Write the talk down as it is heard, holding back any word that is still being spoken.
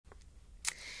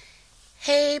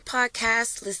Hey,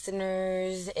 podcast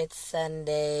listeners. It's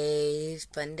Sunday.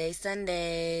 Fun day,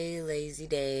 Sunday. Lazy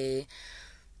day.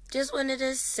 Just wanted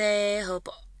to say, hope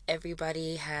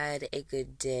everybody had a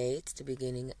good day. It's the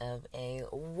beginning of a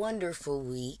wonderful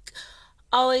week.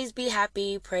 Always be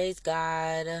happy. Praise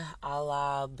God,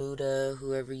 Allah, Buddha,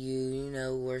 whoever you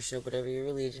worship, whatever your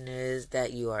religion is,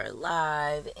 that you are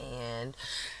alive and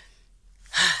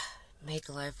make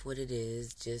life what it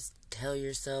is. Just tell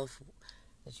yourself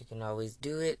that you can always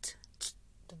do it.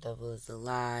 The devil is a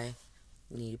lie.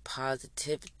 You need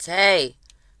positivity.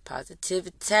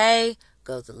 Positivity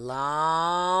goes a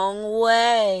long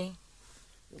way.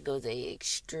 It goes a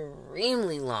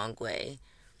extremely long way.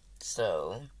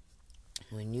 So,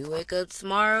 when you wake up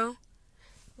tomorrow,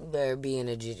 you better be in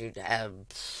a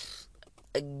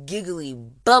giggly,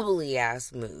 bubbly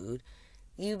ass mood.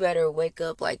 You better wake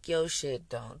up like your shit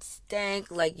don't stink,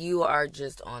 like you are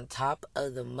just on top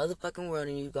of the motherfucking world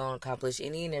and you gonna accomplish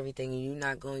any and everything and you're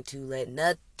not going to let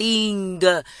nothing,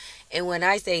 and when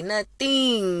I say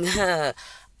nothing,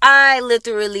 I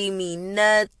literally mean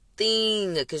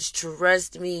nothing, because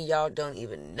trust me, y'all don't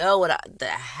even know the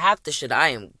half the shit I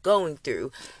am going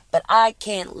through, but I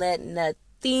can't let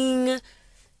nothing,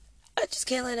 I just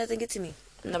can't let nothing get to me.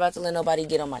 I'm not about to let nobody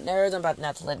get on my nerves. I'm about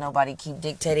not to let nobody keep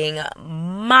dictating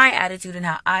my attitude and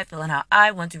how I feel and how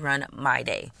I want to run my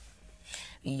day.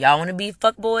 Y'all want to be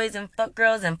fuck boys and fuck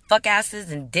girls and fuck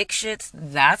asses and dick shits?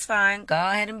 That's fine. Go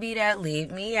ahead and be that.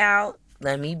 Leave me out.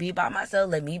 Let me be by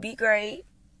myself. Let me be great.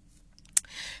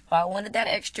 If I wanted that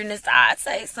extraness, I'd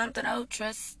say something. Oh,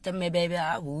 trust me, baby.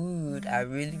 I would. I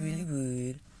really, really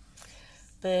would.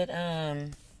 But,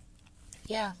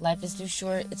 yeah, life is too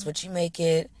short. It's what you make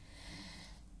it.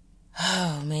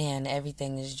 Oh man,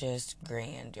 everything is just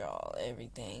grand, y'all.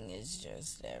 Everything is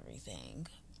just everything.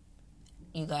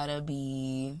 You gotta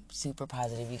be super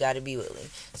positive. You gotta be willing.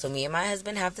 So me and my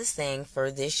husband have this thing for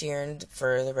this year and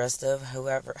for the rest of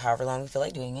however long we feel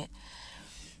like doing it.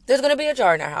 There's gonna be a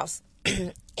jar in our house.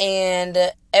 And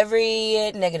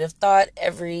every negative thought,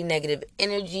 every negative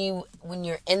energy, when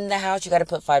you're in the house, you got to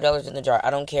put $5 in the jar. I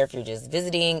don't care if you're just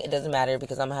visiting. It doesn't matter,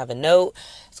 because I'm going to have a note.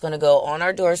 It's going to go on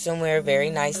our door somewhere,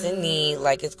 very nice and neat,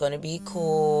 like it's going to be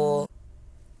cool.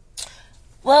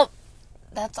 Well,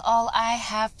 that's all I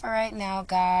have for right now,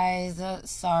 guys.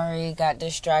 Sorry, got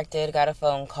distracted, got a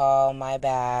phone call, my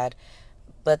bad.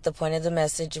 But the point of the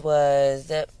message was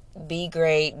that be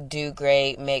great, do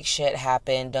great, make shit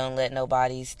happen. Don't let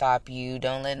nobody stop you.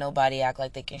 Don't let nobody act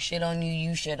like they can shit on you.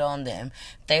 You shit on them.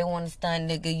 If they want to stunt,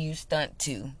 nigga, you stunt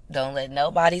too. Don't let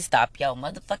nobody stop your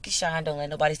motherfucking shine. Don't let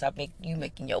nobody stop you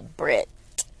making your bread.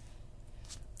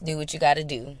 Do what you gotta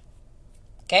do.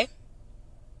 Okay?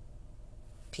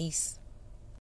 Peace.